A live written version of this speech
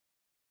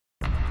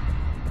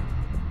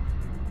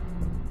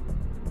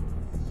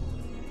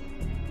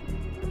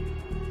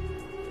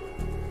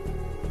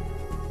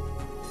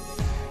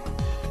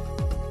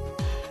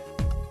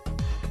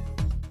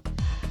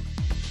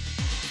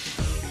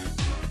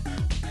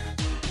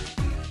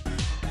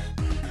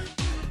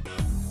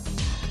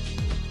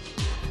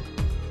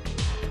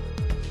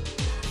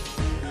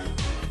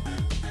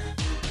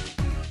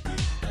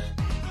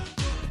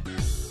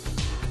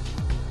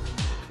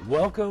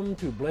Welcome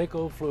to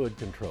BLACOH Fluid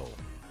Control,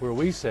 where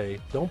we say,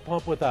 don't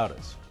pump without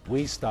us.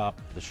 We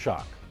stop the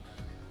shock.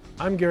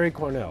 I'm Gary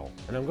Cornell,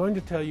 and I'm going to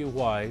tell you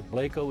why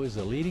BLACOH is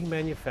a leading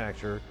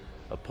manufacturer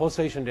of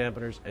pulsation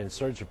dampeners and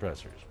surge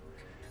suppressors.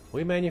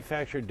 We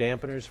manufacture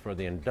dampeners for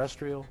the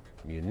industrial,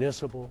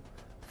 municipal,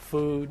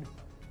 food,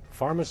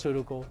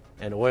 pharmaceutical,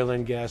 and oil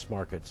and gas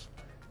markets,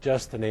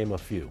 just to name a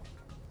few.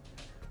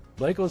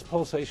 BLACOH's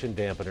pulsation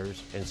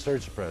dampeners and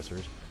surge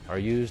suppressors are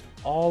used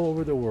all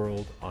over the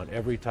world on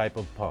every type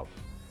of pump: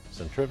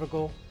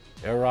 centrifugal,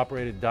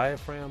 air-operated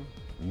diaphragm,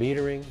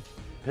 metering,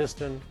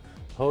 piston,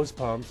 hose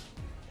pumps,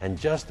 and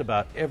just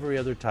about every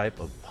other type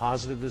of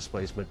positive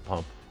displacement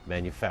pump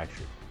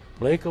manufactured.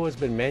 BLACOH has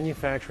been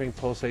manufacturing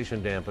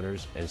pulsation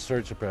dampeners and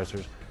surge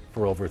suppressors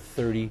for over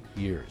 30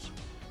 years.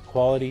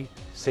 Quality,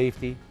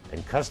 safety,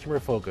 and customer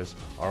focus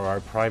are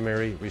our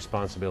primary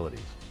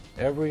responsibilities.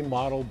 Every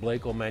model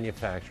BLACOH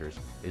manufactures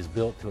is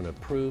built to an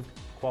approved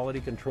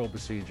quality control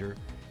procedure,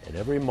 and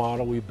every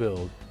model we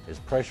build is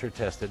pressure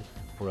tested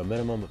for a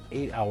minimum of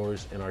 8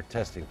 hours in our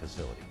testing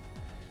facility.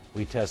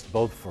 We test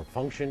both for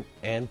function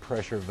and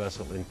pressure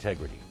vessel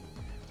integrity.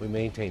 We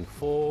maintain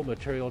full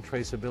material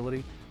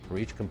traceability for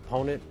each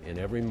component in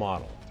every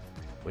model.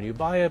 When you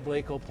buy a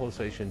BLACOH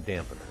pulsation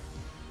dampener,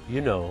 you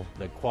know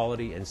that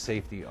quality and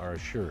safety are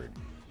assured,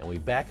 and we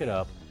back it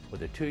up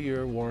with a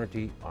 2-year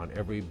warranty on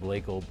every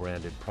BLACOH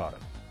branded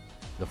product.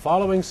 The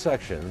following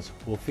sections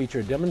will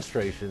feature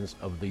demonstrations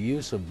of the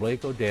use of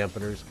BLACOH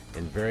dampeners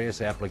in various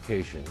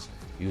applications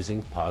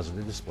using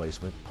positive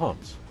displacement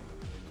pumps.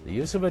 The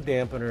use of a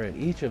dampener in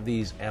each of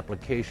these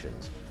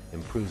applications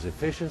improves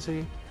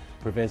efficiency,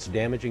 prevents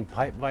damaging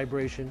pipe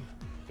vibration,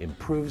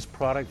 improves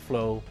product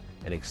flow,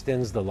 and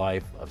extends the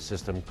life of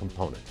system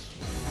components.